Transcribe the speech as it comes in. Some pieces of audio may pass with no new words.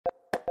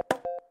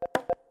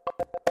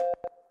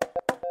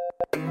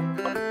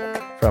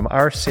From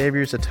Our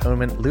Savior's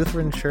Atonement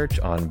Lutheran Church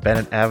on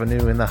Bennett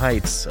Avenue in the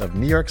Heights of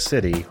New York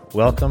City,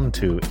 welcome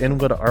to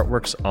Inwood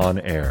Artworks On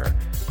Air,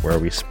 where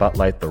we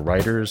spotlight the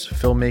writers,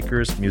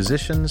 filmmakers,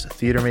 musicians,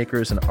 theater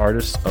makers, and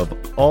artists of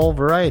all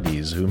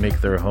varieties who make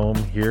their home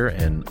here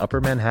in Upper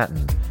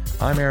Manhattan.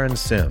 I'm Aaron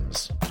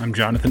Sims. I'm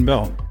Jonathan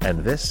Bell. And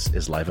this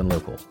is Live and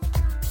Local.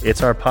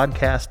 It's our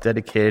podcast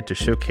dedicated to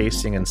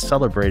showcasing and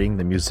celebrating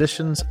the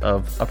musicians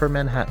of Upper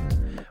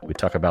Manhattan. We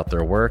talk about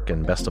their work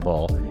and, best of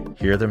all,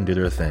 hear them do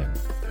their thing.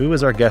 Who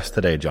is our guest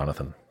today,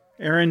 Jonathan?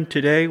 Aaron,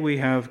 today we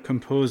have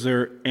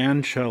composer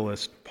and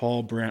cellist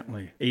Paul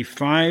Brantley, a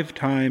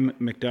 5-time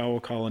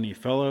MacDowell Colony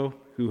Fellow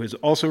who has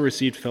also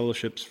received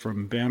fellowships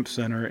from Banff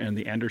Center and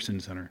the Anderson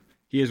Center.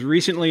 He has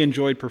recently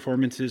enjoyed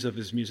performances of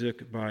his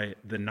music by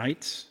The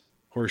Knights,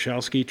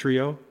 Horszowski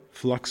Trio,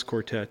 Flux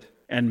Quartet,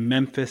 and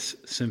Memphis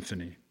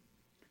Symphony.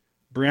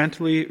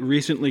 Brantley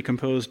recently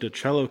composed a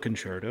cello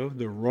concerto,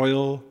 The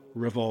Royal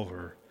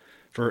Revolver,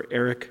 for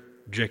Eric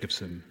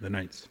Jacobson, The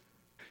Knights.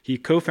 He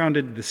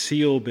co-founded the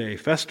Seal Bay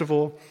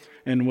Festival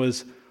and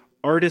was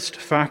artist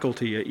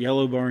faculty at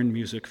Yellow Barn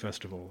Music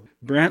Festival.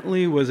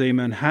 Brantley was a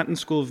Manhattan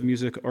School of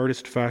Music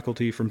artist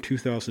faculty from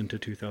 2000 to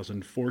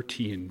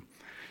 2014.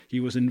 He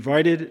was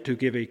invited to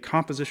give a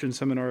composition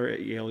seminar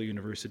at Yale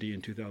University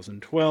in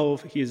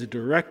 2012. He is a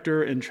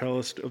director and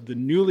cellist of the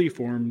newly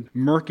formed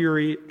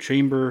Mercury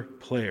Chamber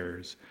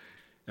Players.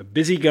 A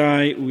busy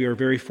guy, we are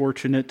very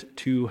fortunate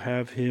to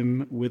have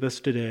him with us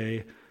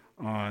today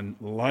on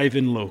Live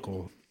and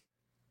Local.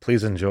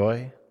 Please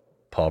enjoy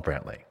Paul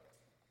Brantley.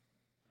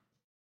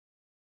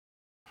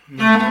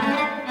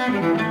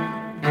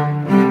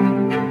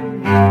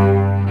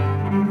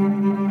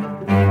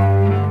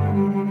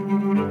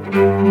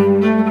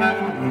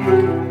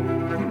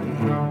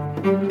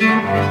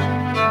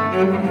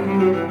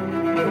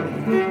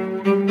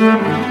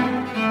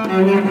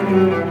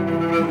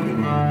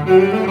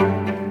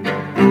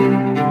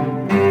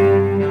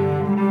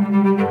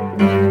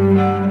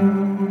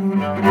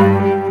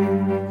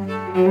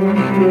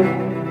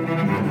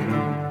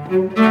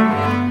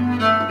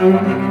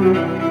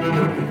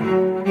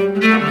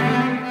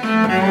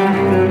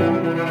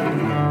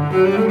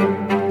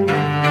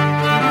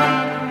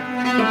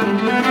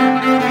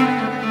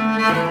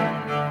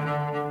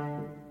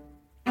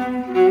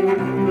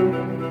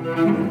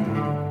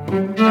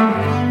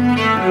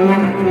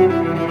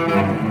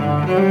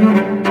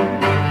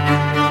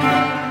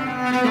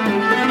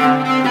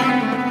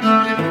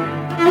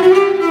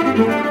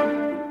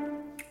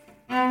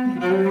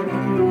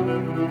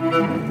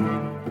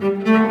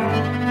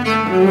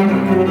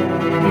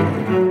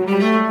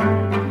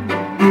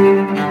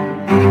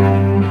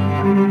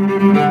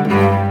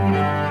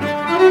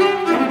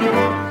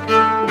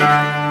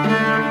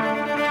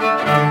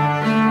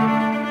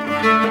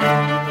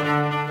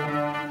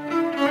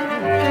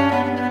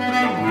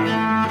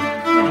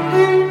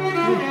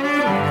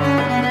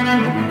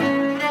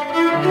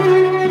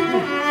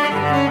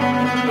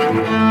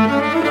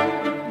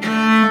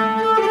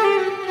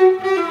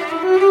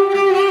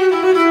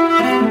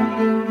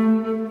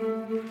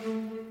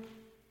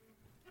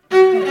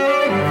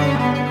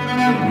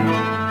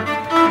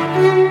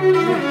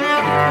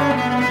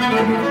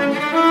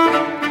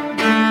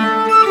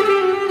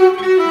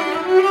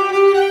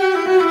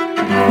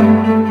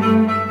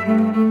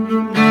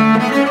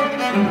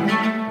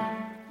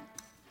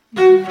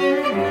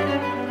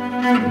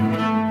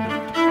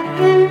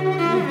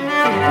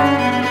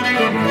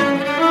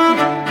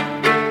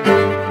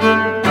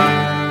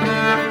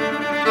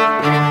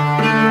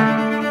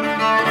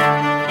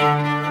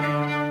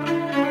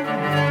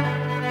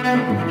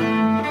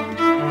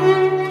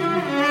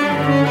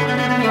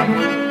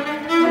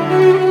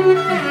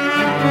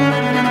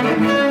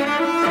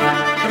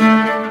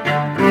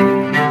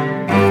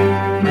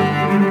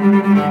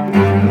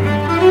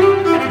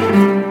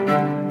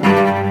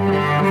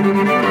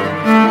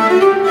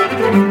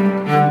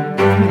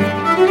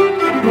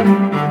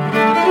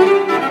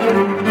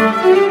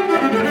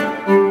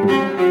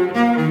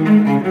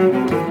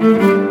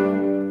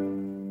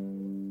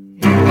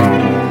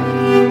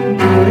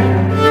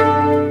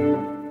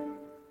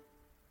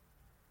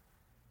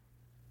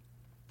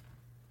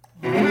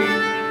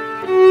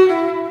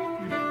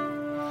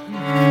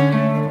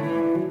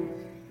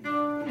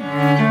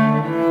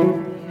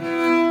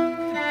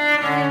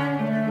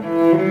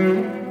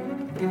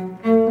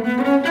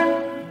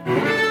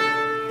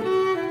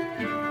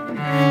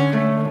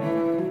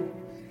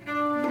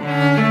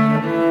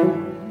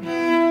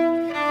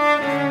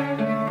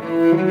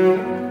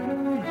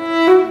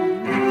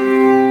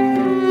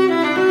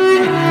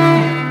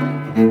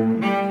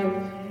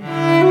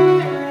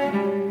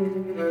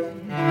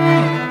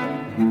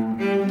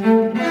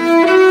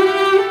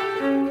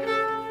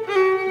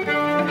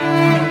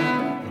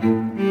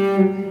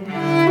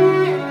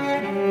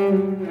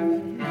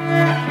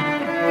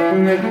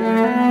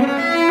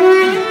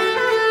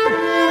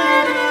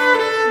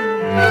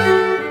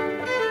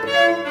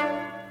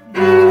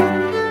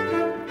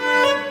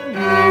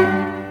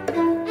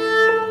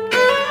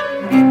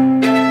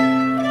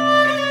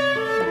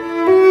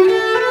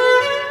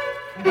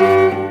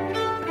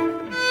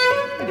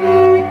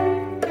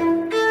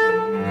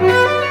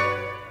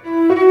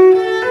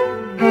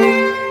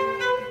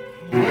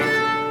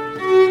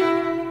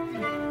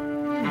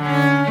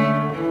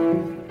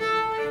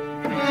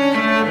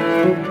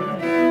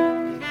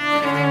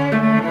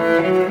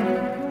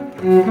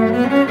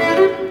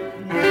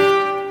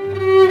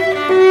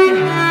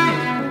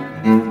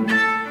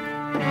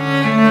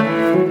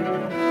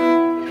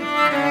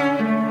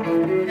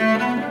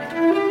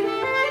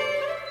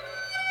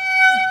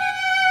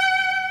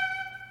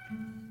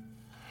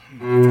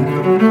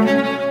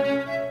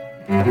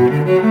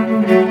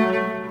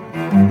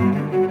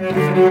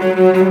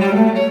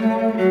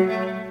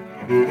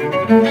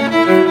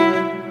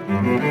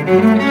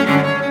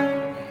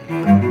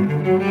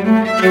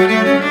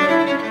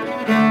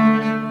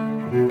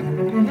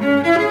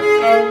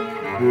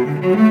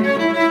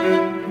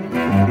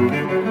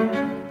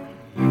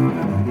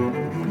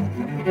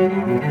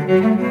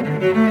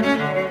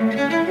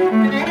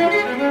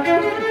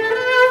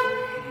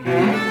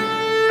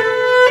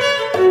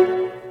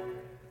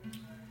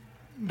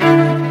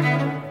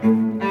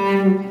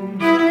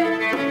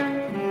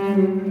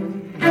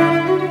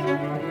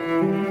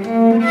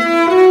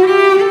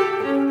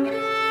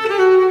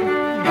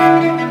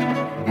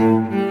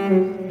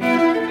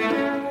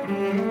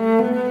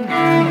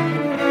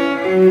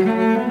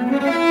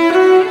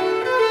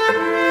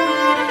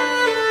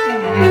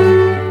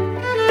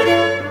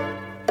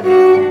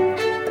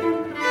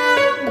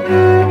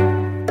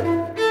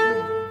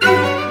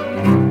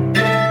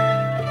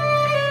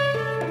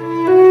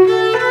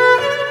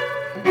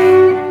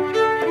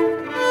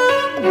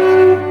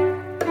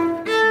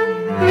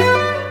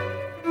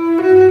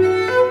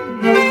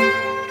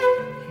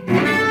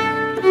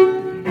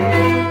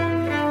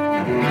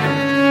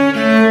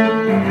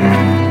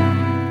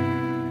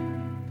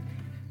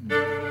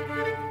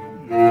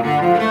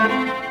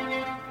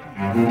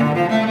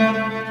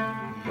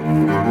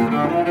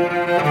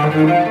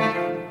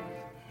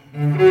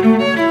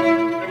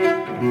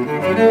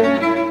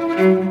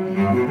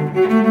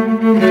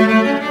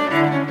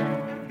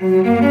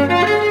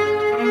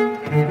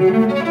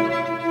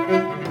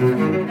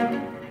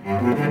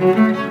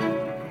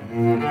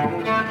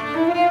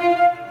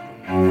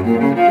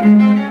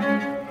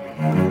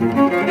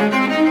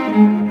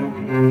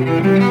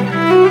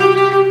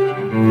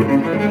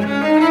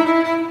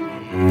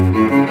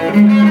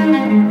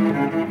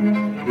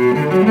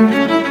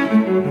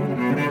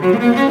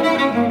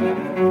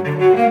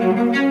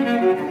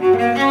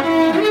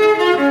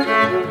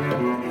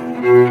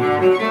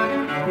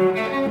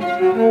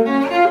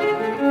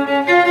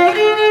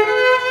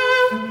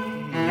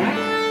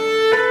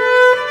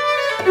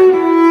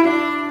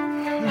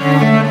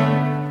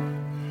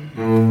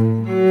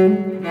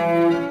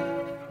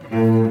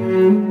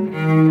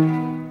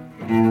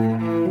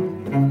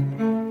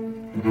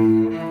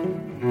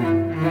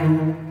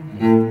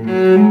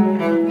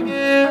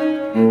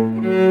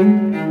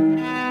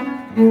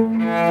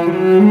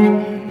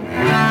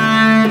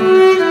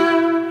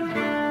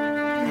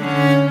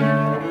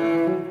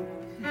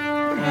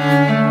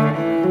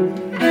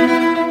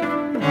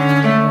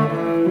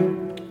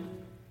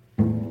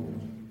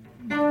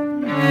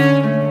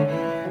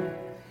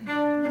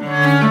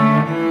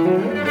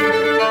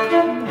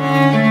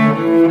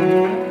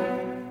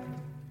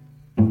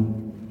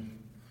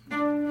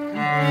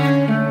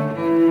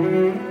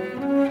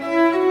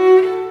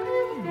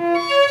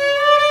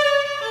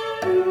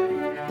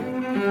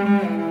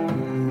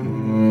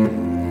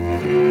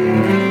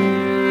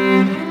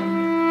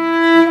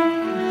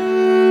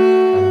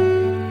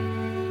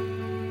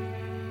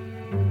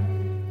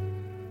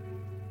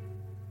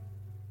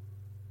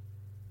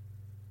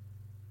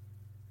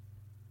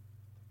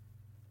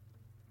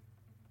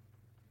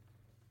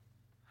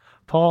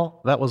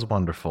 Paul, that was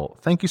wonderful.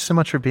 Thank you so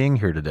much for being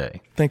here today.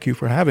 Thank you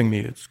for having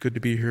me. It's good to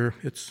be here.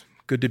 It's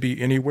good to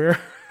be anywhere.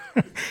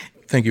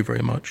 Thank you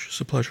very much.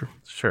 It's a pleasure.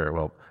 Sure.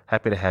 Well,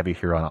 happy to have you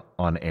here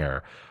on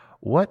air.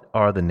 What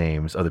are the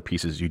names of the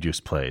pieces you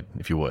just played,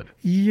 if you would?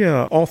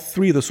 Yeah, all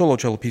three of the solo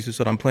cello pieces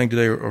that I'm playing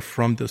today are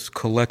from this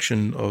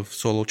collection of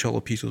solo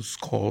cello pieces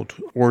called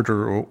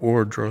Ordre or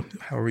Ordre,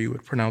 however you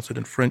would pronounce it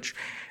in French.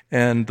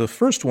 And the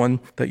first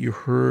one that you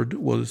heard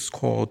was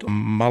called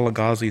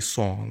Malagasy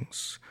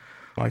Songs.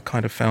 I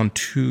kind of found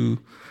two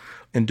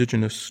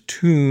indigenous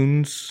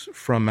tunes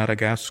from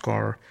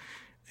Madagascar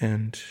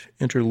and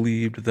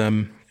interleaved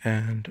them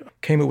and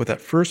came up with that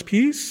first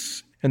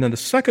piece. And then the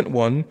second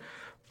one,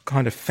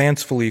 kind of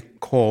fancifully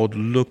called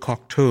Le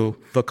Cocteau,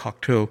 the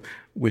Cocteau,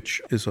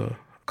 which is a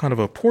kind of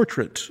a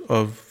portrait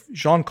of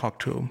Jean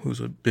Cocteau, who's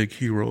a big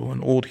hero,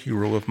 an old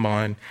hero of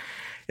mine.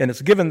 And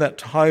it's given that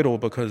title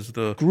because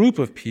the group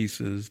of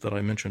pieces that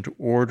I mentioned,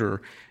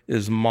 Order,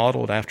 is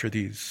modeled after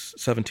these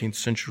 17th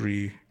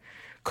century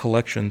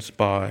collections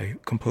by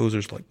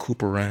composers like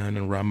Couperin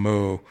and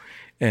Rameau.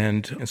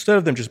 And instead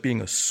of them just being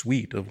a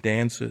suite of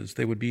dances,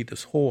 they would be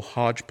this whole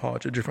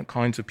hodgepodge of different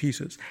kinds of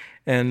pieces.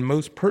 And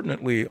most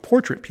pertinently,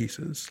 portrait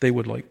pieces. They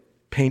would like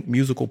paint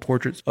musical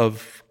portraits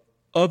of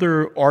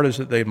other artists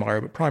that they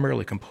admire, but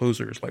primarily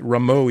composers. Like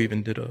Rameau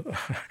even did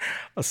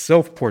a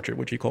self-portrait,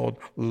 which he called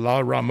La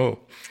Rameau.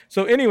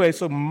 So anyway,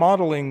 so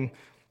modeling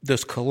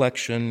this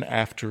collection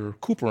after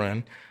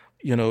Couperin,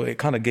 you know, it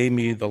kind of gave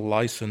me the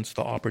license,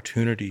 the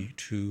opportunity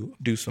to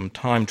do some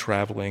time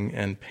traveling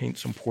and paint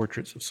some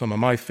portraits of some of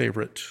my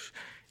favorite,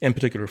 in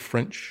particular,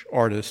 French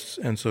artists,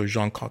 and so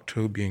Jean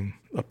Cocteau being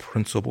a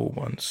principal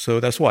one. So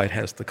that's why it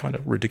has the kind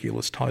of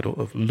ridiculous title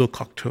of Le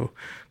Cocteau,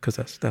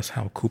 because that's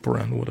how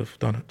Couperin would have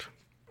done it.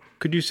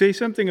 Could you say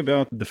something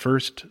about the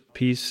first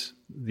piece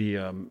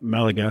the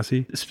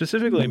Malagasy,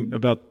 specifically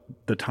about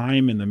the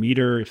time and the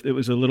meter. If it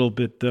was a little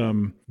bit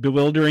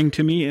bewildering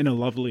to me in a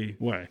lovely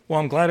way. Well,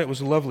 I'm glad it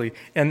was lovely.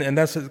 And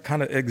that's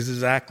kind of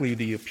exactly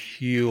the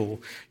appeal.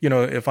 You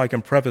know, if I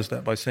can preface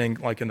that by saying,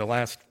 like, in the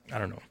last,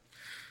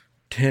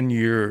 10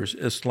 years,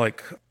 it's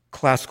like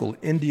classical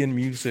Indian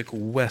music,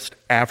 West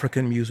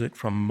African music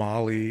from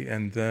Mali,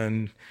 and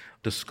then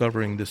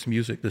discovering this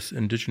music, this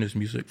indigenous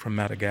music from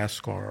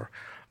Madagascar.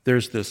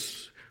 There's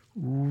this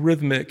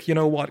rhythmic,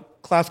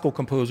 what classical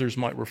composers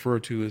might refer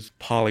to as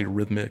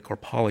polyrhythmic or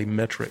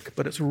polymetric,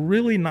 but it's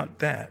really not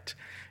that.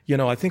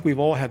 I think we've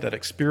all had that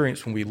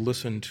experience when we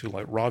listen to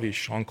like Ravi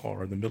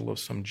Shankar in the middle of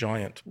some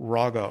giant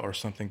raga or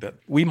something, that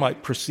we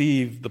might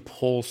perceive the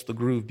pulse, the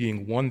groove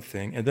being one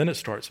thing, and then it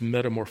starts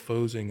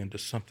metamorphosing into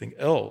something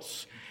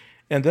else.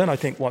 And then I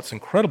think what's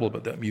incredible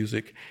about that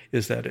music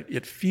is that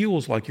it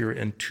feels like you're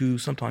in 2,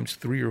 sometimes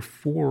 3 or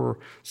 4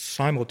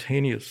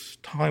 simultaneous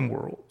time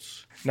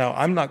worlds. Now,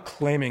 I'm not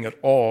claiming at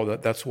all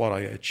that that's what I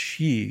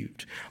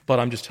achieved, but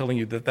I'm just telling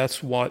you that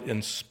that's what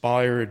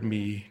inspired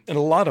me in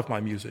a lot of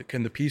my music.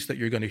 And the piece that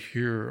you're going to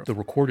hear, the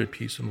recorded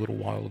piece in a little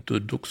while, De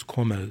Dux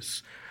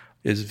Comes,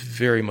 is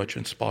very much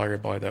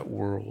inspired by that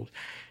world.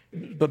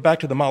 But back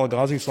to the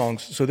Malagasy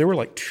songs, so there were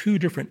like 2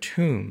 different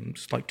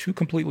tunes, like 2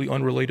 completely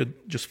unrelated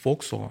just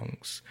folk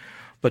songs.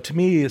 But to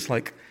me, it's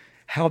like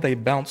how they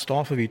bounced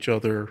off of each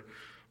other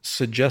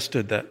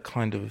suggested that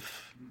kind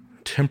of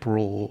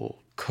temporal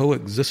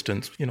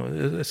coexistence.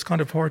 It's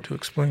kind of hard to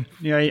explain.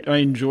 Yeah, I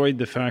enjoyed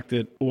the fact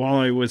that while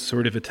I was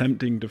sort of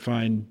attempting to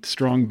find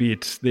strong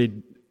beats,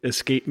 they'd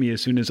escape me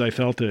as soon as I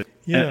felt it.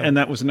 Yeah. And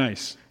that was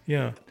nice.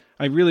 Yeah.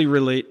 I really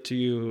relate to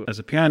you as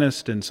a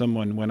pianist and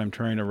someone when I'm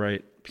trying to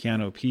write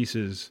piano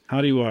pieces.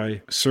 How do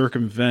I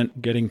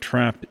circumvent getting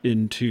trapped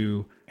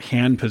into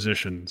hand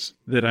positions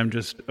that I'm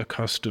just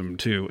accustomed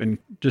to and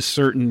just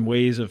certain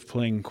ways of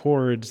playing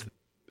chords?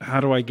 How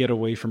do I get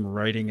away from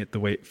writing it the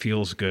way it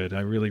feels good?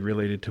 I really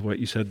related to what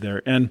you said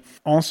there. And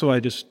also, I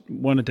just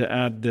wanted to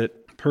add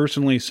that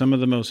personally, some of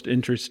the most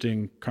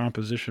interesting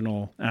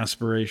compositional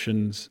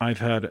aspirations I've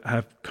had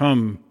have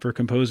come for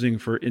composing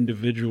for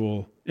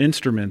individual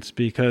instruments,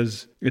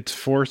 because it's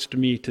forced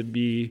me to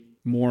be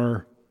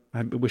more,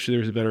 I wish there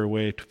was a better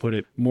way to put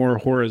it, more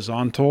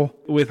horizontal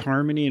with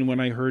harmony. And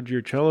when I heard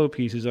your cello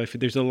pieces, I feel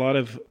there's a lot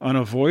of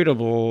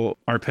unavoidable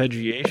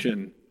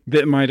arpeggiation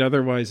that might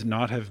otherwise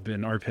not have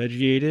been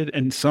arpeggiated.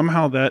 And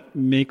somehow that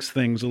makes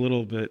things a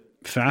little bit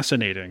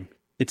fascinating.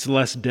 It's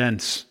less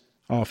dense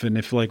often.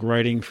 If like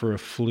writing for a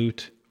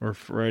flute or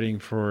writing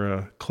for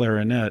a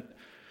clarinet,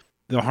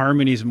 the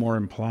harmony is more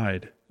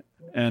implied.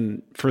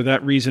 And for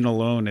that reason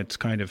alone, it's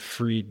kind of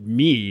freed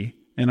me.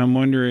 And I'm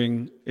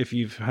wondering if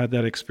you've had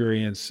that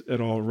experience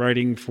at all,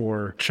 writing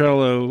for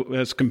cello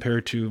as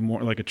compared to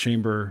more like a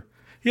chamber.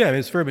 Yeah,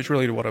 it's very much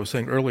related to what I was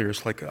saying earlier.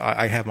 It's like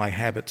I have my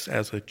habits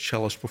as a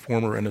cellist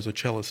performer and as a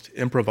cellist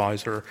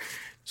improviser.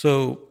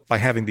 So by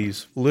having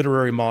these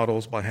literary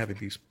models, by having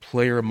these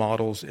player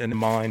models in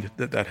mind,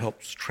 that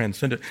helps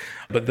transcend it.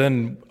 But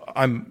then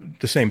I'm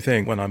the same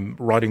thing when I'm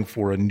writing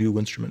for a new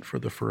instrument for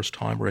the first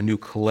time or a new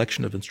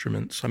collection of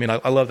instruments. I mean,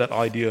 I love that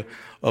idea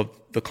of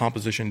the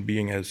composition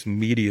being as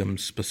medium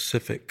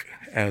specific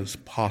as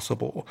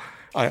possible.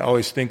 I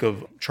always think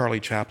of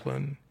Charlie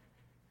Chaplin.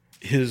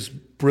 His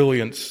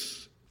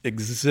brilliance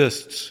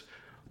exists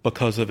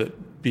because of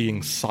it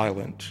being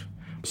silent.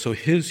 So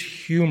his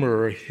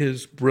humor,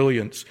 his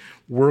brilliance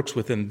works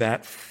within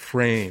that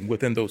frame,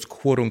 within those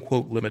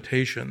quote-unquote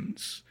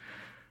limitations.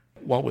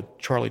 What would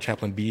Charlie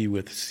Chaplin be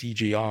with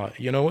CGI?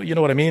 You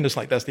know what I mean? It's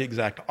like that's the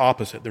exact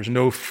opposite. There's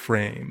no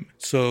frame.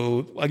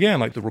 So again,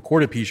 like the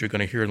recorded piece you're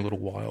going to hear in a little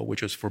while,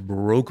 which is for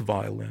Baroque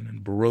violin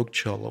and Baroque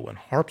cello and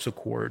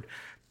harpsichord,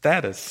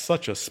 that is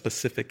such a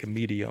specific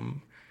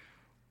medium.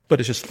 But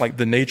it's just like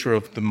the nature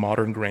of the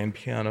modern grand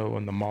piano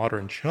and the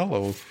modern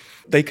cello,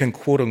 they can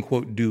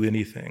quote-unquote do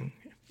anything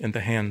in the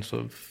hands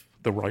of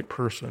the right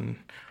person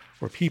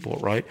or people,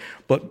 right?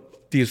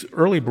 But these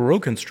early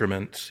Baroque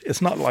instruments,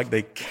 it's not like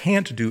they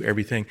can't do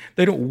everything.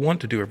 They don't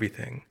want to do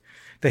everything.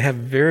 They have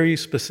very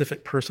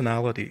specific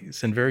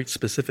personalities and very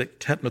specific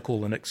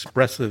technical and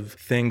expressive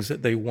things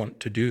that they want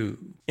to do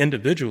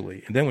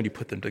individually. And then when you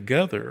put them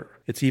together,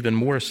 it's even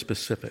more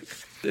specific.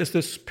 It's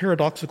this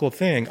paradoxical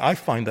thing. I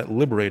find that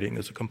liberating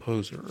as a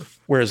composer.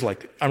 Whereas,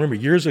 like, I remember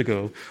years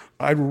ago,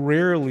 I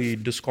rarely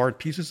discard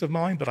pieces of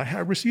mine, but I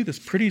had received this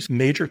pretty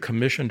major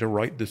commission to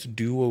write this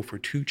duo for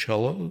 2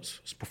 cellos.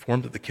 It was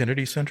performed at the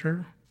Kennedy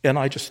Center. And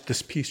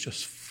this piece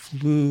just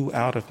flew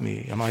out of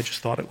me, and I just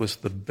thought it was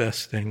the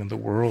best thing in the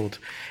world.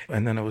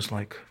 And then I was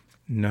like,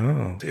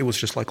 no. It was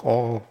just like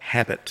all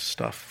habit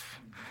stuff.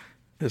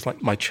 It's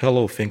like my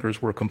cello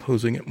fingers were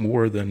composing it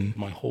more than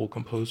my whole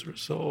composer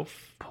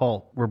self.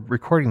 Paul, we're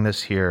recording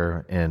this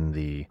here in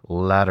the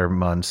latter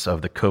months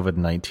of the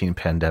COVID-19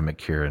 pandemic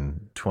here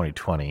in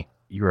 2020.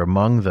 You're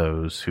among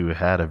those who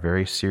had a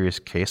very serious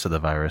case of the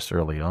virus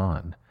early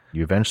on.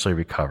 You eventually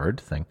recovered,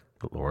 thank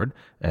the Lord,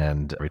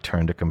 and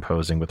returned to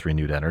composing with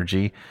renewed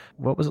energy.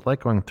 What was it like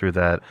going through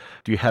that?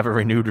 Do you have a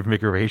renewed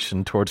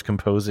invigoration towards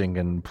composing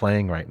and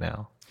playing right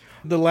now?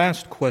 The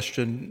last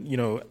question,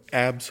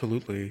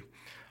 absolutely.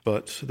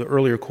 But the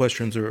earlier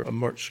questions are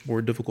much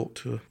more difficult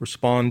to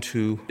respond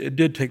to. It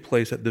did take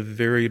place at the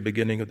very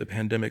beginning of the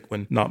pandemic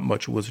when not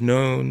much was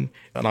known.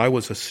 And I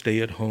was a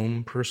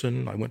stay-at-home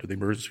person. I went to the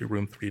emergency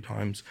room 3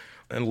 times.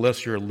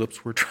 Unless your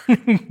lips were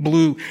turning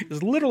blue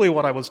is literally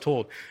what I was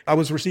told. I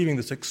was receiving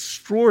this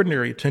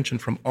extraordinary attention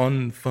from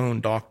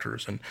unphoned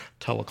doctors and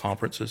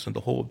teleconferences and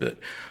the whole bit.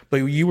 But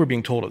you were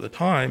being told at the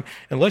time,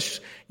 unless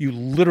you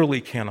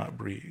literally cannot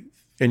breathe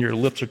and your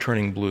lips are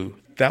turning blue,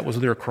 that was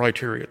their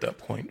criteria at that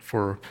point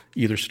for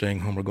either staying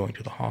home or going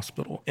to the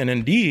hospital. And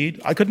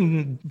indeed, I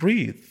couldn't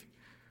breathe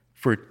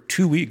for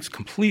 2 weeks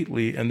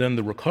completely, and then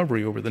the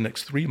recovery over the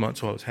next 3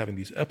 months while I was having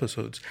these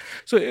episodes.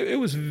 So it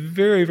was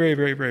very, very,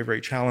 very, very, very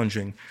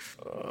challenging.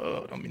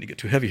 I don't mean to get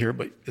too heavy here,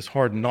 but it's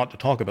hard not to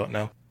talk about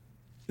now.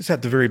 It's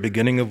at the very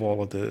beginning of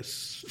all of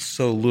this.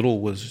 So little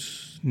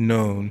was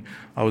known.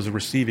 I was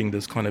receiving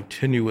this kind of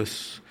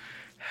tenuous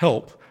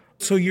help.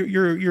 So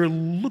you're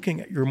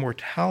looking at your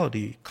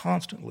mortality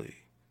constantly.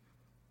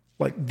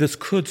 Like, this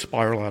could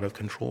spiral out of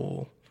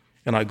control,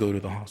 and I go to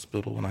the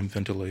hospital and I'm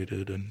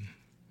ventilated, and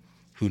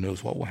who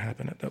knows what will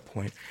happen at that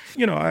point.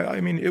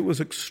 I mean, it was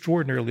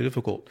extraordinarily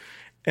difficult.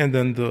 And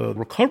then the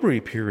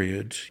recovery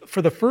period,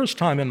 for the first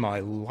time in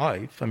my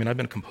life, I mean, I've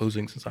been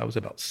composing since I was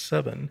about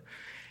 7,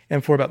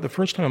 and for about the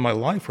first time in my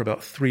life, for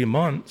about 3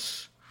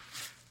 months,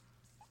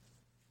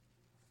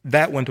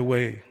 that went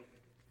away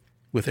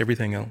with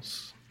everything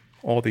else.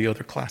 All the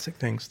other classic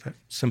things that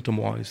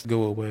symptom-wise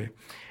go away.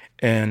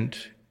 And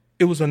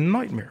it was a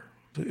nightmare.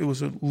 It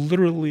was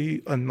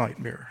literally a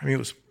nightmare. I mean, it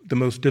was the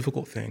most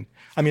difficult thing.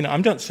 I mean,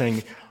 I'm not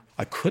saying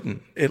I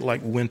couldn't. It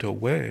went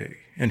away.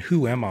 And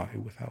who am I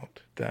without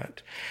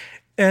that?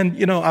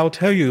 And, I'll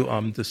tell you,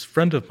 this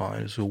friend of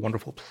mine is a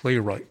wonderful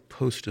playwright,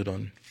 posted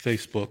on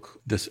Facebook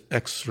this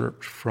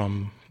excerpt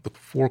from the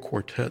 4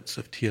 quartets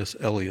of T.S.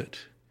 Eliot.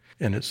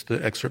 And it's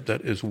the excerpt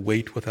that is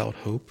Wait Without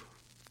Hope.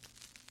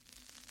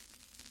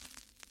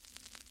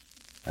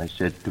 I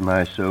said to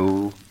my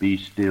soul, be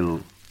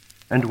still,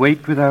 and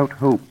wait without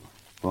hope,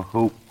 for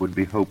hope would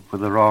be hope for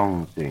the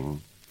wrong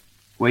thing.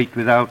 Wait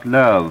without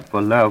love,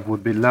 for love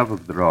would be love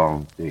of the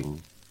wrong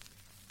thing.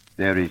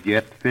 There is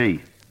yet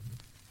faith,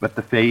 but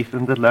the faith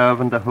and the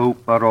love and the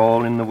hope are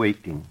all in the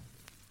waiting.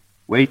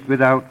 Wait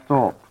without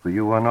thought, for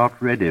you are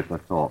not ready for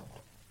thought.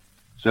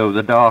 So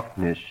the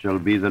darkness shall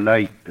be the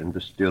light, and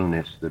the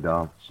stillness the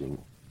dancing.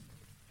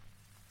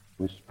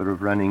 Whisper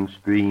of running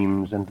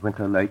streams and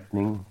winter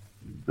lightning,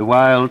 the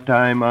wild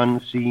thyme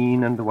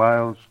unseen and the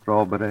wild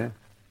strawberry,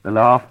 the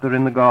laughter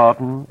in the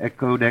garden,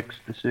 echoed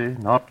ecstasy,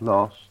 not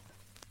lost,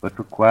 but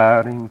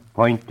requiring,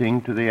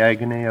 pointing to the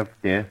agony of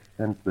death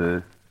and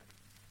birth.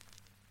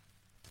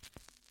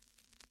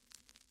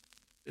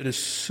 It is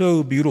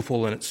so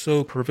beautiful, and it's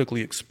so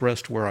perfectly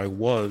expressed where I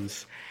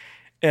was.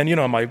 And,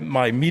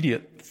 my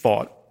immediate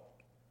thought,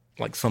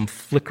 like some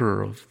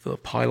flicker of the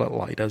pilot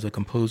light as a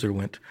composer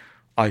went,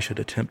 I should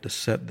attempt to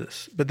set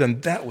this. But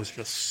then that was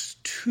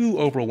just too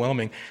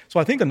overwhelming. So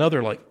I think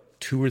another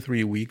 2 or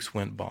 3 weeks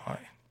went by,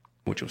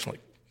 which was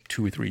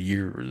 2 or 3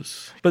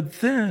 years.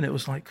 But then it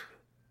was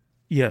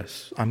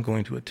yes, I'm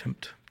going to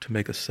attempt to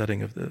make a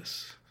setting of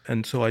this.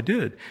 And so I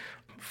did.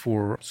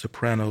 For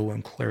soprano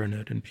and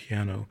clarinet and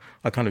piano,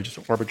 I kind of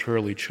just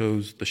arbitrarily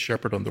chose the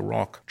Shepherd on the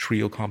Rock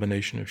trio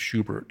combination of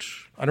Schubert.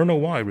 I don't know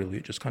why, really.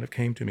 It just kind of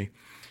came to me.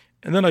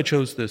 And then I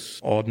chose this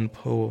Auden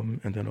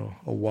poem and then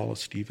a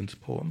Wallace Stevens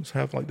poem. So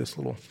I have this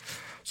little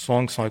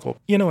song cycle.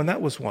 And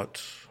that was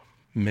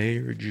May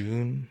or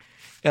June?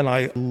 And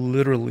I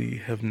literally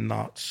have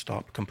not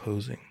stopped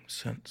composing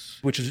since,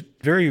 which is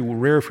very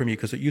rare for me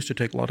because it used to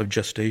take a lot of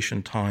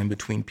gestation time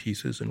between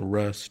pieces and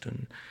rest.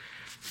 And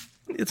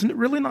it's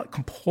really not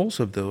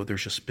compulsive, though.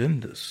 There's just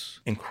been this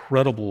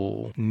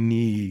incredible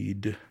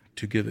need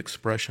to give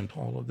expression to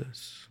all of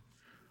this.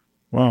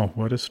 Wow,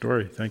 what a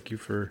story. Thank you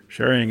for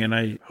sharing. And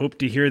I hope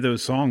to hear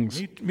those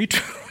songs. Me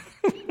too.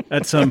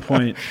 At some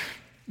point.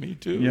 Me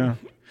too. Yeah.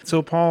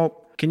 So,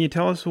 Paul, can you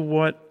tell us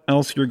what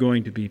else you're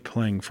going to be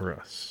playing for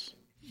us?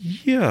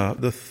 Yeah,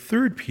 the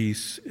third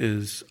piece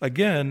is,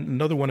 again,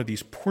 another one of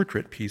these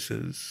portrait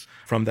pieces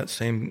from that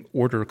same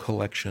Order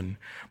collection.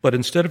 But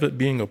instead of it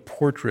being a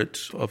portrait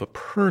of a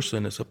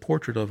person, it's a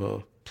portrait of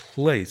a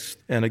place.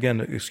 And again,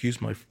 excuse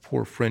my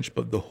poor French,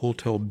 but the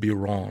Hotel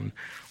Biron,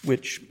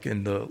 which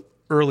in the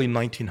early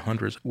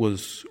 1900s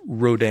was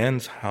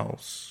Rodin's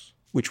house,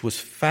 which was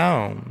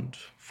found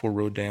for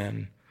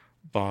Rodin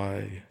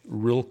by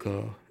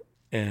Rilke,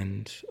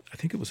 and I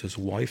think it was his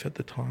wife at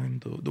the time,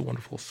 the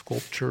wonderful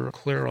sculptor,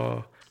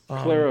 Clara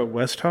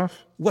Westhoff?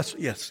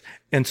 Yes.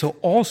 And so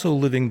also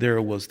living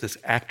there was this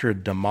actor,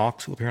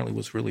 Demox, who apparently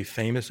was really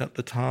famous at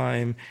the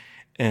time,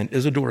 and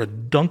Isadora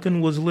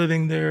Duncan was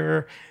living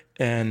there,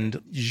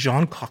 and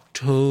Jean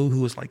Cocteau,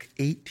 who was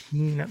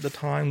 18 at the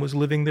time, was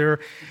living there.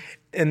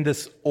 In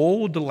this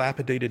old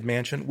dilapidated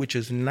mansion, which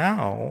is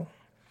now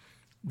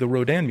the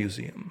Rodin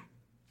Museum.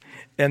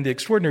 And the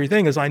extraordinary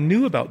thing is I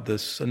knew about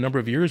this a number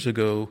of years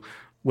ago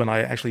when I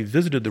actually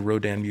visited the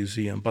Rodin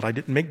Museum, but I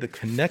didn't make the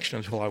connection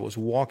until I was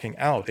walking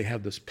out. They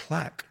have this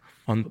plaque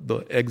on the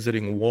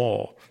exiting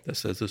wall that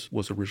says this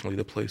was originally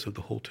the place of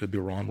the Hotel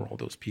Biron where all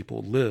those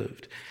people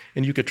lived.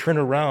 And you could turn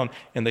around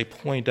and they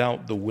point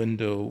out the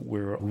window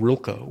where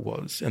Rilke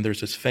was. And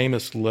there's this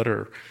famous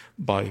letter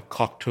by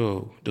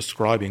Cocteau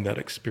describing that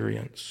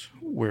experience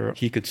where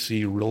he could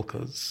see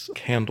Rilke's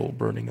candle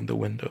burning in the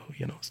window.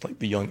 You know, it's like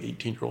the young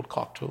 18-year-old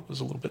Cocteau was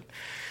a little bit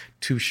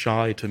too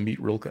shy to meet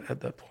Rilke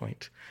at that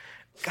point.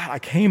 God, I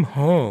came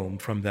home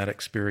from that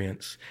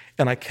experience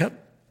and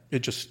it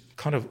just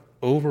kind of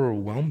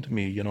overwhelmed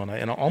me, you know, and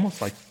I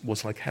almost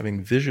was like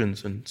having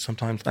visions, and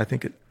sometimes I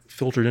think it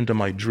filtered into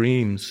my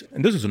dreams.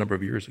 And this is a number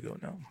of years ago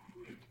now,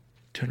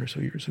 10 or so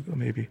years ago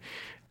maybe.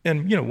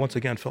 And, you know, once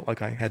again, felt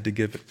like I had to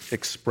give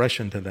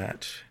expression to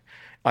that.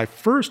 I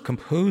first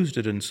composed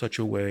it in such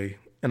a way,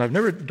 and I've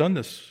never done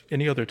this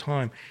any other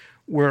time,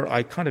 where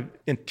I kind of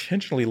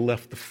intentionally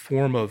left the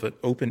form of it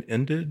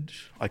open-ended.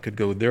 I could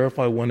go there if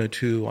I wanted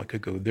to, I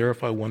could go there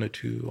if I wanted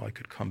to, I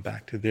could come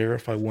back to there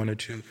if I wanted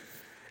to.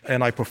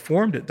 And I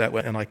performed it that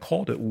way, and I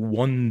called it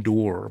One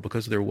Door,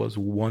 because there was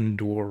one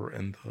door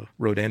in the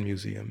Rodin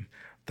Museum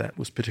that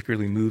was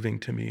particularly moving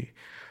to me.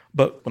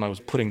 But when I was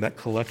putting that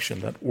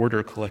collection, that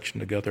order collection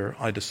together,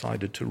 I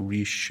decided to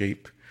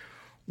reshape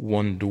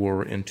One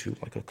Door into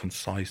like a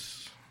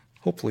concise,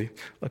 hopefully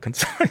a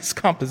concise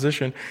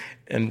composition,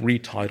 and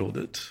retitled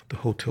it The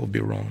Hotel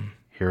Biron.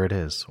 Here it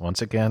is.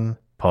 Once again,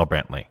 Paul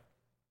Brantley.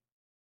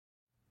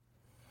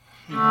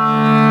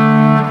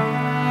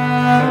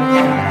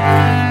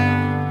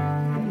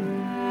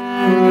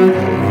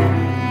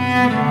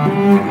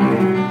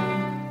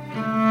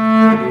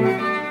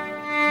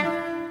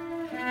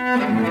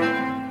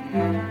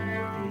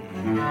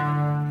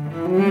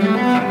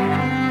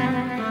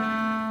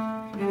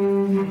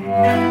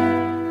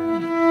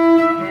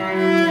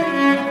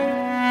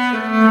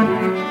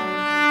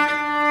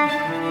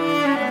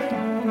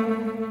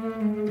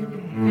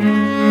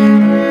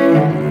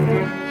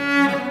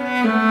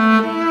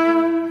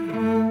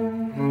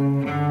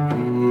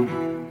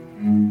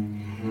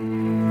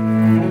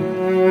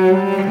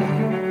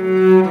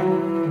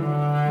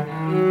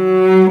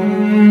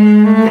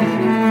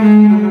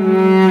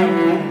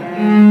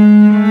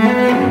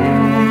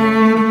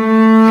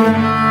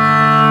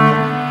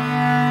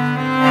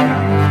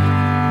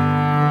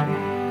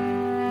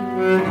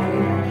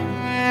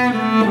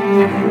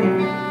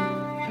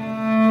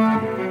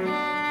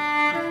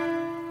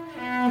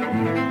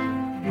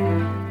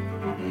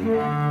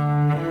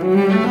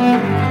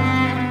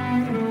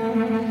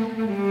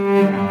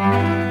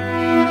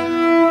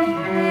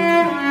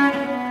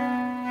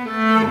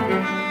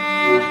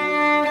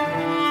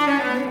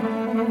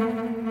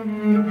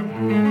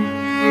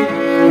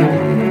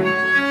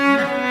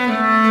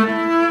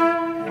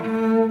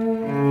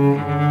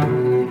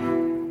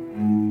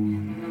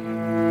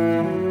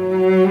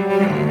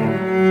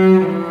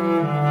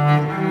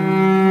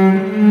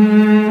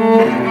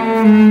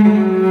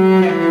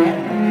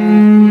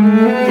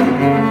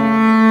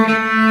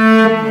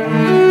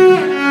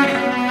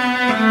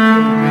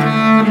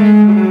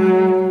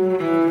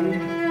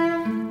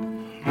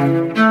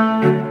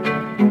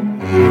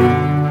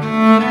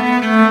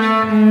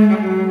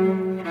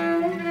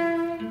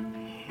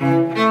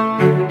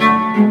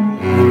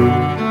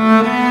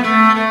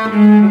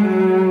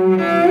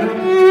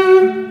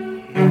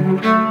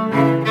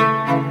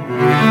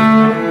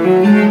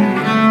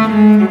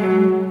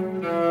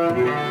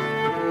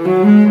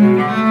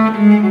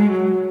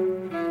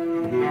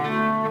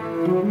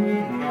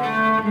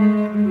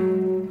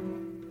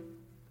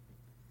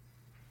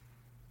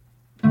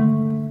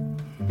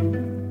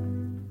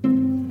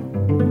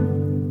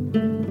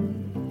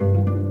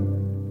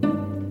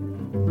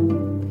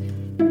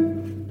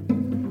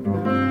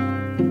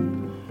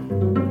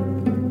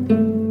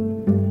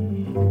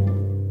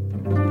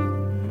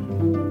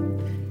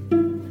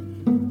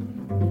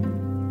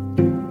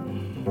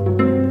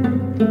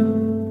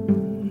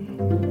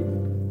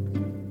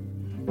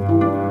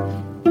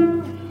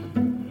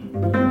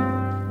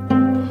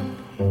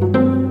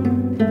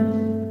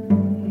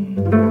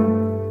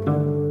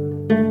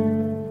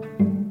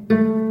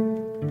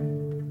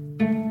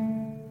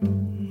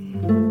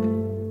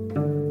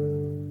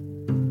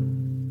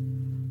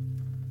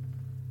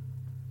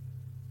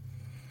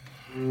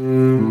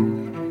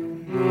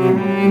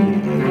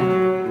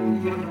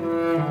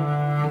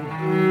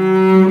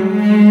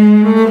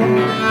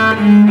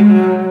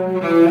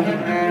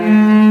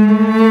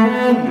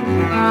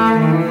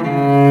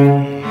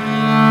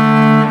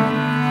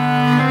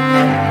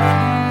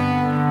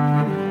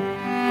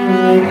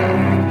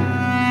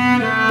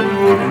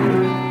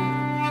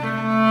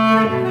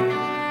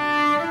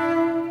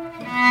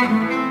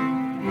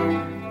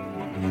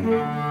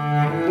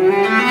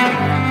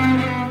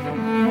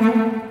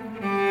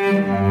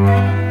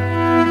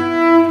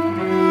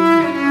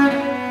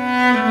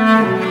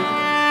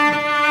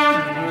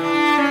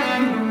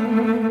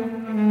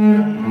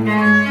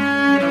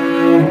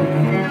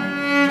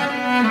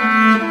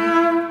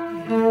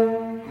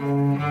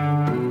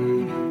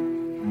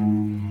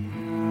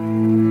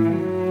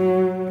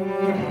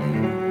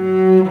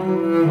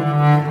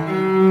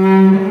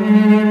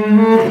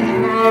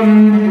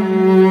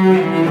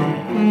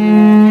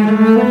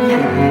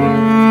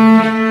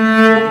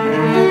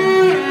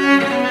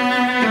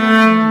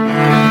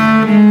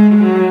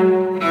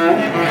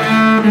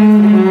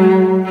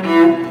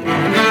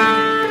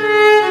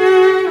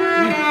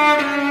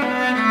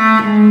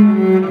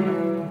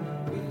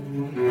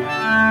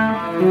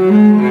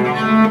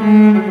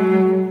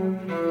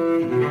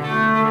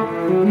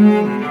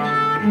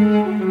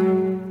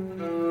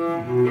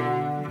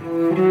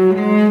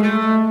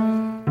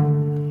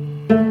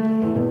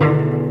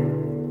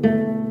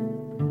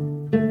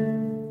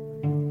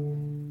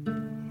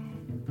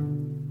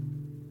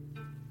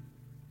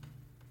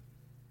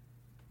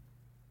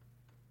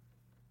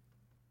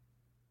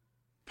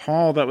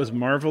 Paul, that was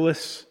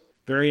marvelous,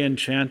 very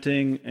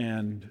enchanting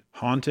and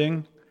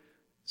haunting.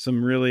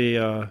 Some really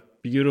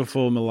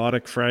beautiful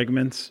melodic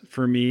fragments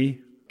for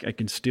me. I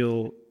can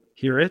still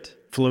hear it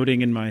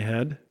floating in my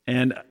head.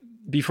 And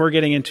before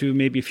getting into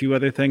maybe a few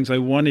other things, I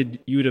wanted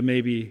you to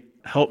maybe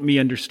help me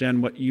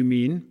understand what you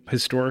mean,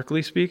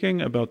 historically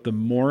speaking, about the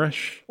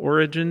Moorish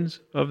origins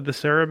of the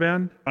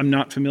saraband. I'm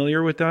not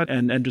familiar with that,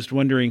 and just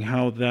wondering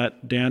how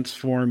that dance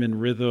form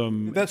and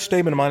rhythm... That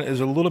statement of mine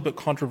is a little bit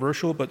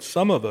controversial, but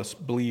some of us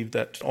believe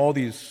that all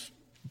these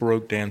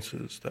Baroque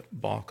dances that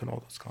Bach and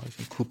all those guys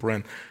and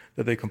Couperin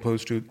that they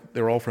composed to,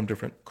 they're all from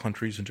different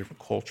countries and different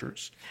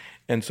cultures.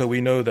 And so we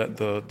know that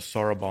the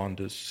saraband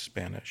is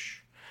Spanish.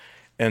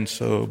 And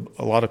so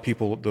a lot of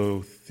people,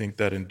 though, think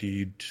that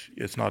indeed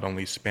it's not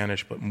only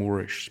Spanish, but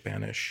Moorish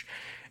Spanish.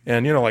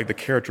 And, like the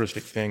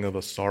characteristic thing of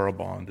a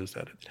saraband is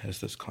that it has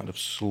this kind of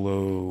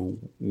slow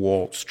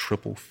waltz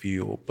triple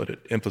feel, but it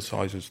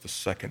emphasizes the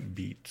second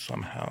beat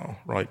somehow,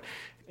 right?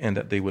 And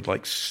that they would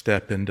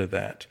step into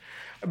that.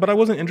 But I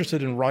wasn't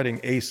interested in writing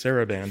a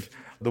saraband.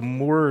 The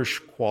Moorish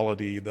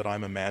quality that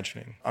I'm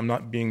imagining, I'm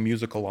not being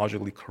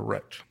musicologically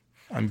correct.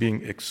 I'm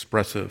being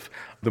expressive.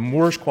 The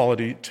Moorish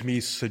quality to me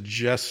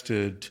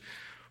suggested,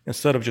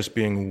 instead of just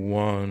being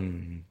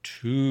 1,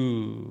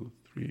 2,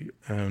 3,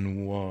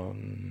 and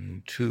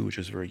 1, 2, which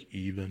is very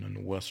even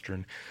and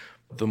Western,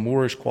 the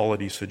Moorish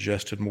quality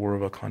suggested more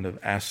of a kind of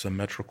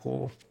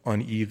asymmetrical,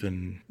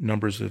 uneven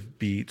numbers of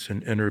beats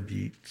and inner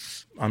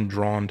beats. I'm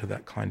drawn to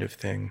that kind of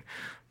thing.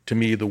 To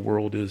me, the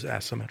world is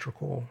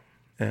asymmetrical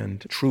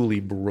and truly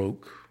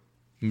Baroque,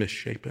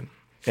 misshapen.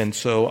 And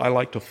so I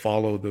like to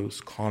follow those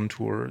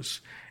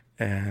contours.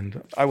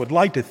 And I would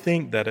like to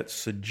think that it's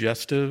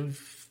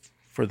suggestive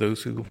for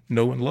those who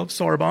know and love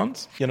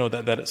sarabands,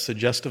 that it's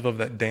suggestive of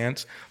that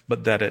dance,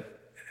 but that it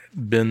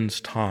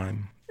bends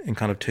time and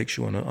kind of takes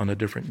you on a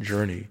different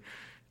journey.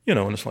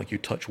 And it's like you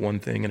touch one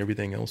thing and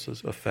everything else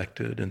is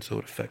affected, and so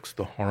it affects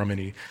the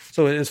harmony.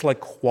 So it's like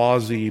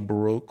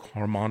quasi-Baroque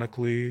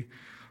harmonically,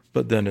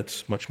 but then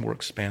it's much more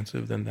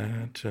expansive than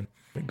that, and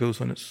it goes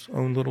on its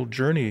own little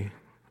journey.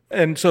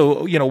 And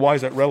so, why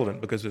is that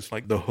relevant? Because it's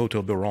like the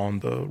Hotel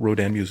Biron, the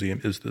Rodin Museum,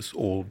 is this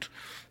old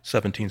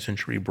 17th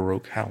century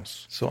Baroque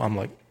house. So I'm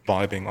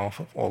vibing off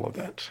of all of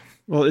that.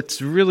 Well,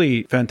 it's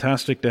really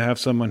fantastic to have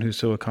someone who's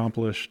so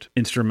accomplished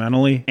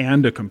instrumentally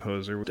and a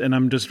composer. And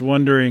I'm just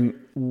wondering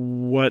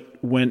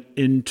what went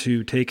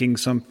into taking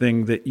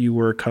something that you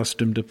were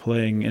accustomed to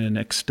playing in an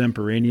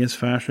extemporaneous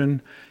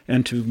fashion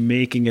and to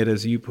making it,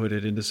 as you put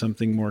it, into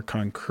something more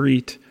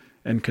concrete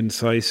and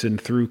concise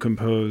and through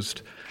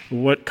composed.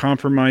 What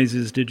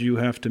compromises did you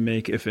have to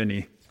make, if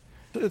any?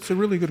 It's a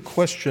really good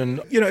question.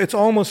 It's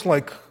almost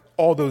like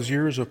all those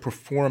years of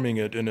performing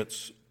it in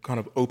its kind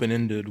of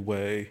open-ended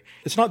way.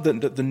 It's not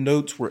that the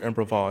notes were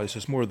improvised,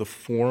 it's more the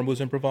form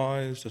was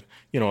improvised.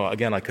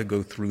 Again, I could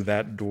go through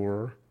that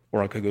door,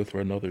 or I could go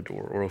through another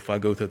door, or if I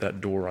go through that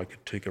door, I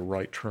could take a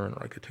right turn,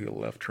 or I could take a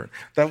left turn.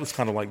 That was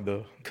kind of like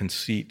the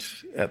conceit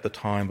at the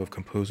time of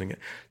composing it.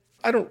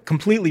 I don't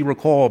completely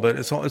recall, but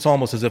it's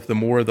almost as if the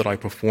more that I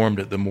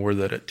performed it, the more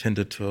that it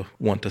tended to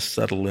want to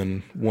settle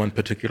in one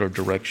particular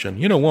direction.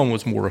 One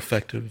was more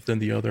effective than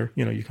the other.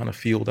 You kind of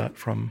feel that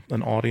from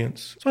an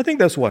audience. So I think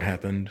that's what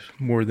happened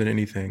more than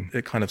anything.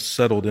 It kind of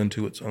settled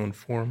into its own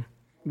form.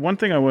 One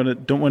thing I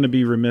don't want to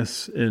be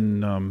remiss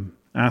in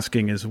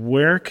asking is,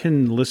 where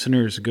can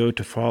listeners go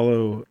to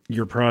follow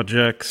your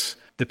projects,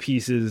 the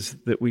pieces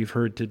that we've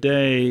heard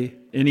today,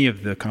 any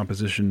of the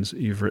compositions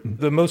you've written?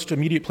 The most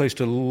immediate place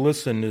to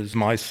listen is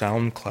my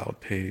SoundCloud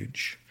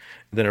page.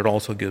 Then it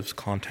also gives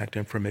contact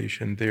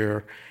information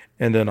there.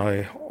 And then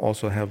I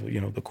also have,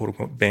 the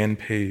quote-unquote band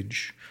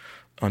page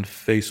on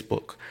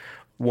Facebook.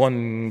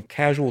 One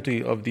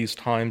casualty of these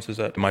times is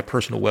that my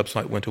personal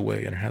website went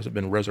away and it hasn't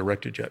been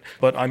resurrected yet.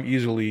 But I'm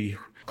easily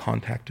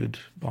contacted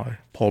by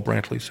Paul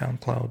Brantley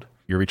SoundCloud.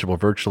 You're reachable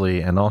virtually,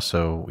 and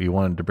also we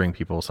wanted to bring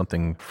people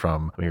something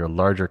from your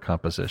larger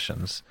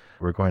compositions.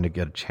 We're going to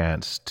get a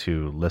chance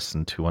to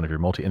listen to one of your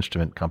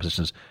multi-instrument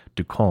compositions,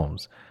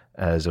 Ducombes,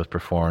 as it was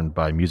performed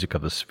by Music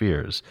of the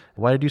Spheres.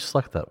 Why did you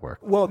select that work?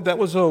 Well, that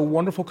was a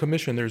wonderful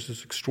commission. There's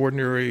this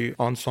extraordinary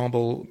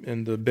ensemble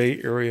in the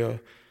Bay Area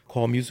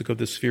called Music of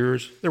the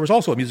Spheres. There was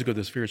also a Music of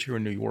the Spheres here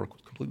in New York,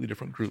 a completely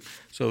different group.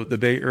 So the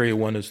Bay Area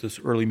one is this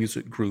early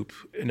music group,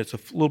 and it's a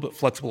little bit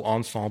flexible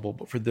ensemble,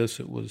 but for this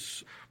it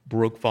was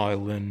Baroque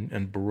violin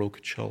and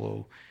Baroque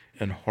cello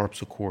and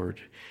harpsichord.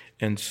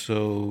 And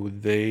so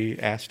they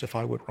asked if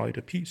I would write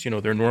a piece.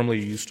 They're normally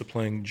used to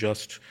playing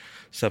just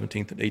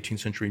 17th and 18th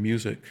century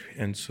music.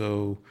 And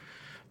so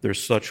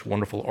there's such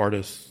wonderful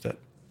artists that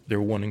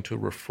they're wanting to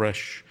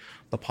refresh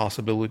the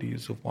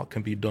possibilities of what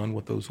can be done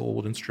with those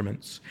old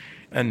instruments.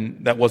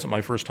 And that wasn't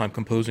my first time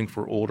composing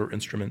for older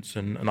instruments,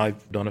 and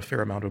I've done a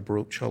fair amount of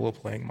Baroque cello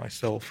playing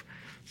myself.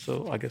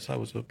 So I guess I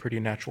was a pretty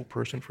natural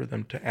person for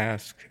them to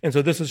ask. And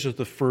so this is just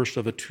the first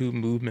of a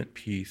two-movement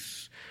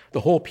piece.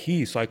 The whole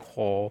piece I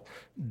call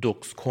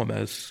Dux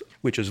Comes,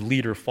 which is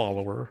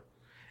leader-follower,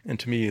 and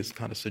to me is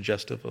kind of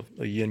suggestive of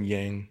a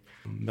yin-yang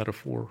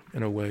metaphor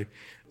in a way.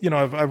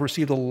 I've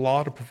received a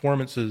lot of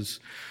performances,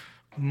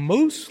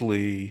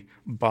 mostly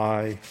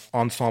by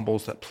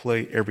ensembles that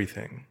play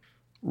everything.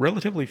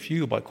 Relatively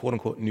few by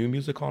quote-unquote new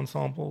music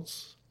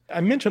ensembles.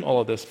 I mention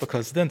all of this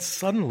because then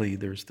suddenly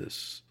there's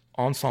this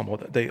ensemble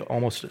that they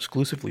almost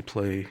exclusively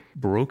play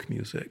Baroque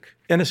music.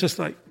 And it's just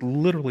like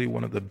literally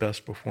one of the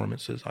best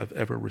performances I've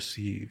ever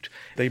received.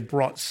 They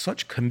brought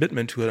such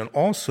commitment to it. And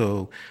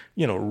also,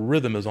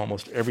 rhythm is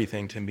almost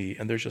everything to me.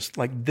 And there's just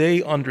like,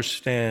 they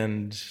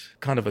understand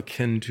kind of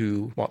akin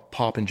to what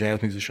pop and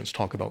jazz musicians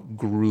talk about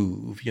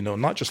groove,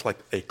 not just like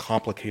a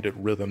complicated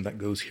rhythm that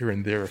goes here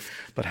and there,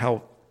 but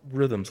how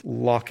rhythms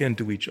lock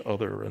into each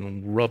other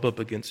and rub up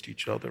against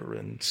each other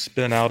and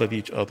spin out of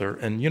each other.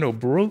 And,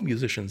 Baroque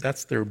musicians,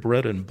 that's their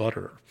bread and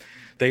butter.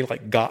 They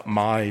got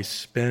my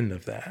spin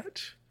of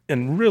that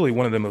in really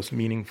one of the most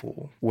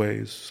meaningful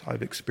ways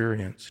I've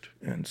experienced.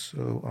 And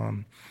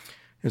so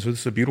this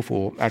is a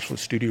beautiful, actual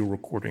studio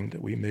recording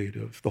that we made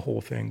of the whole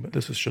thing, but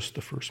this is just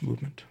the first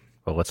movement.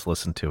 Well, let's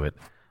listen to it.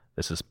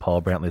 This is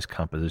Paul Brantley's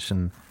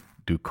composition,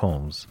 Du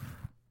Comes,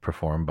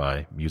 performed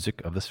by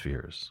Music of the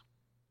Spheres.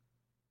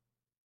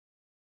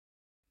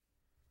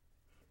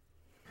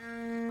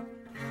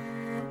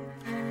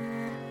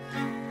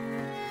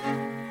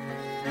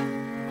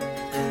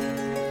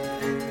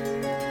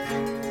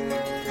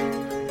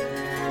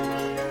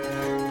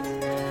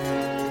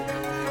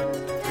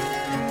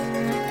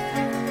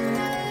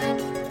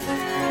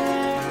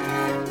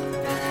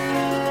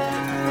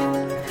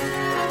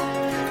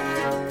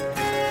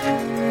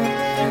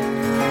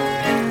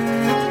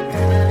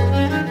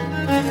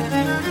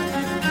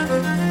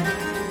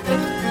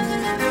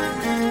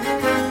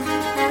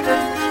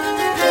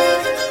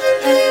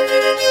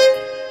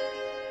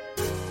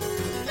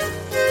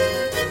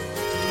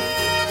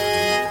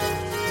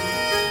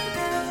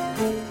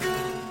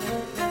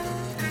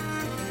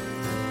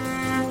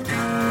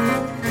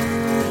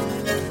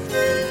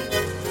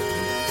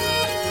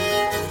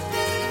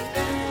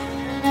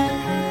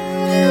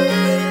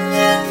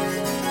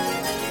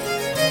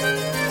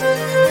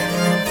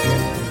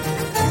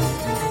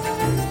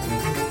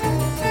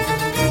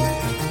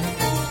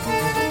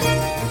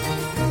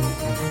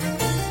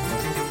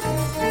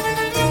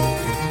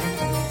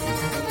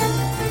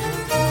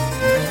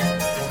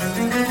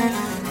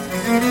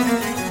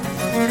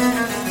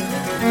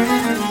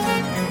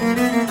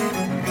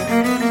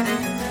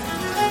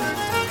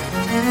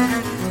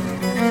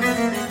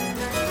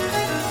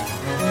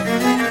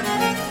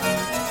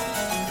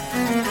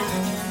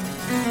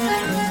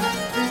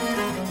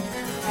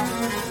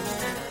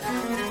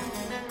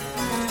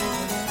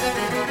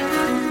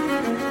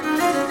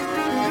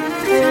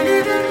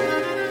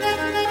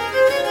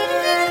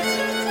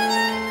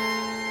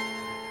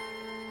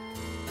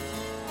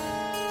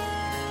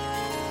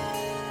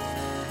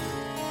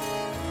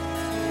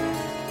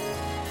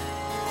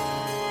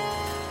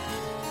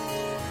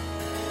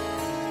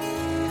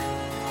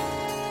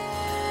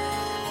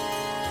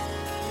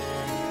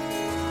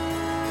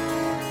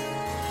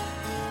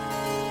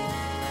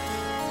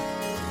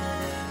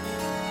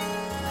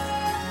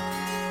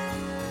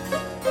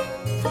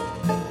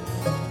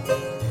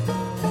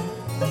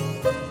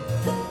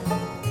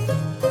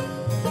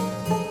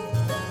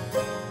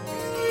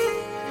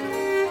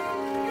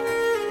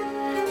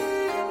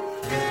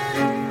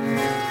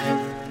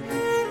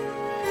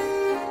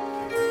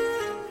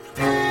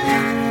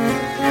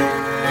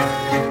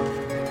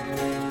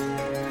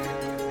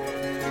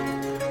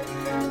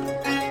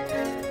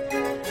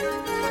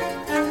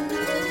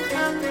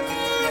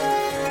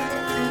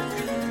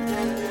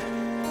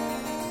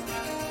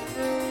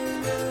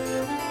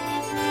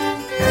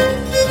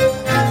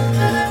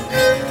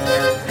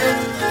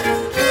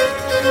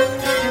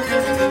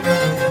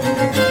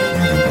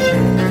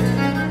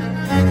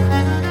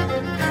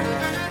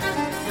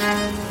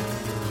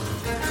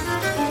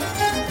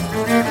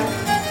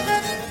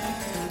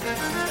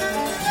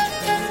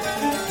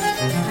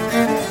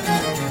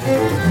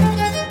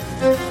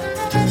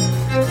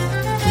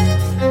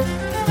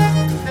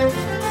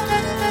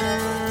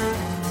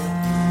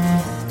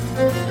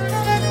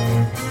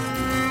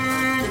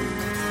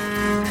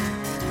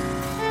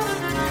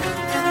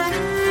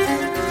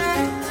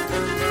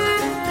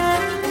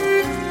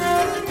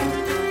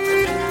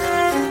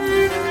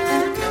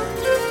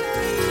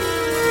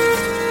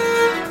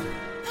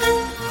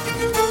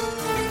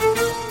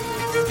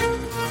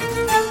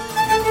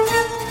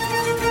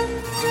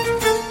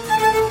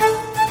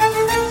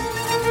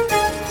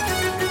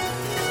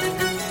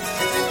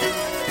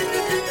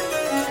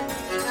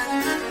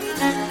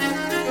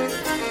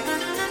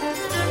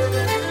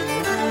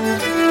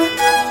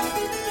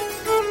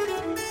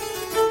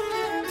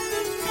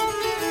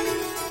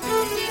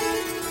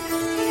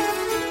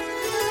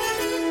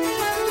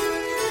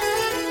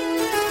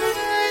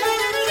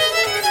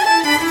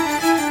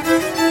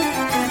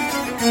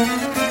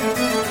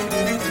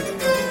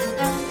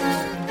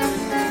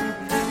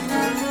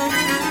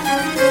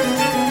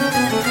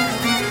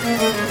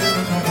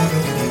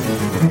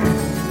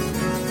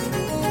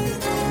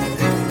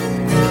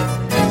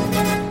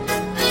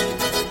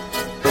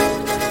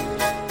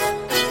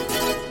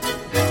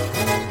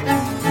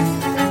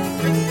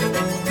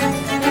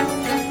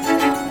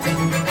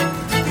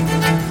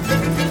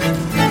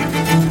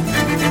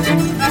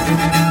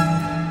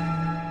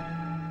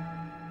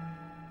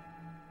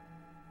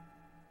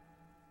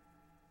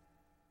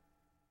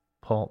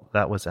 Paul,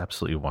 that was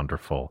absolutely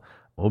wonderful.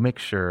 We'll make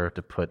sure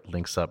to put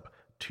links up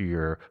to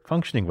your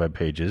functioning web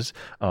pages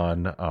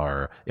on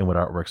our Inwood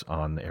Artworks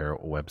On Air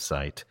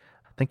website.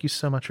 Thank you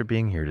so much for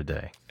being here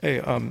today. Hey,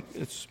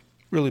 it's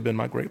really been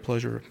my great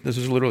pleasure. This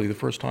is literally the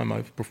first time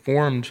I've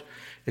performed,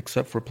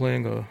 except for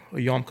playing a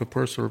Yom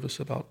Kippur service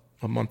about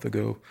a month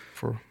ago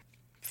for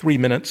 3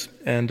 minutes.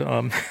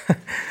 And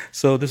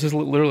so this is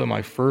literally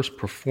my first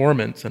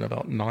performance in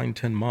about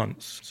 9-10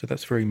 months. So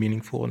that's very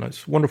meaningful. And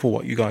it's wonderful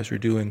what you guys are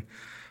doing,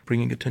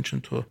 bringing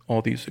attention to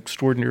all these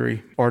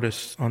extraordinary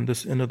artists on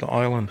this end of the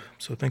island.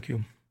 So thank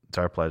you. It's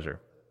our pleasure.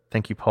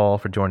 Thank you, Paul,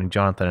 for joining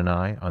Jonathan and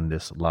I on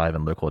this live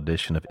and local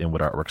edition of Inwood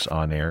Artworks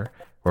On Air,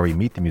 where we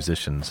meet the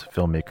musicians,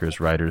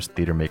 filmmakers, writers,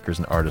 theater makers,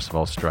 and artists of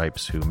all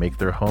stripes who make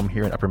their home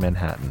here in Upper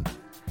Manhattan.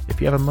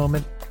 If you have a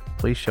moment,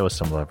 please show us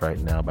some love right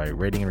now by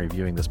rating and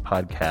reviewing this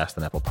podcast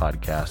on Apple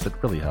Podcasts. It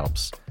really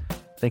helps.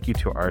 Thank you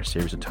to Our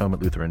Savior's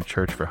Atonement Lutheran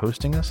Church for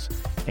hosting us,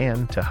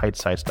 and to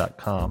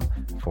HeightSites.com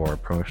for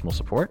promotional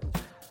support.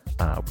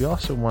 We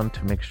also want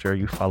to make sure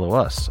you follow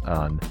us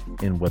on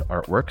Inwood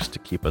Artworks to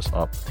keep us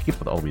up to keep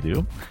with all we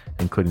do,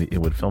 including the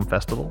Inwood Film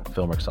Festival,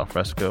 Filmworks Al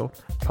Fresco,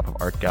 pop-up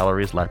art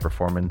galleries, live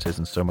performances,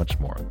 and so much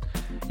more.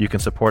 You can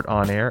support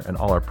On Air and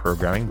all our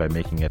programming by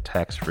making a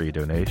tax-free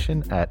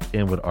donation at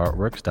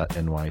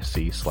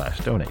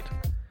inwoodartworks.nyc/donate.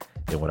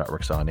 Inwood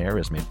Artworks On Air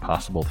is made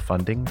possible with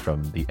funding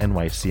from the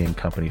NYC and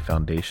Company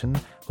Foundation,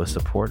 with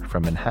support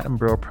from Manhattan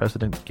Borough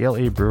President Gail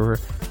A. Brewer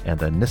and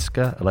the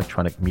NYSCA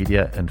Electronic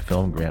Media and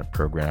Film Grant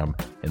Program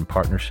in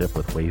partnership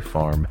with Wave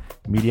Farm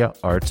Media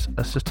Arts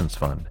Assistance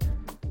Fund,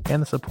 and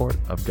the support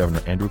of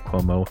Governor Andrew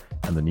Cuomo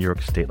and the New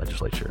York State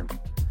Legislature.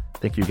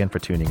 Thank you again for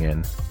tuning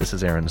in. This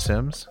is Aaron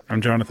Sims.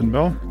 I'm Jonathan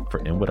Bell. For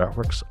Inwood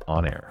Artworks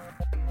On Air.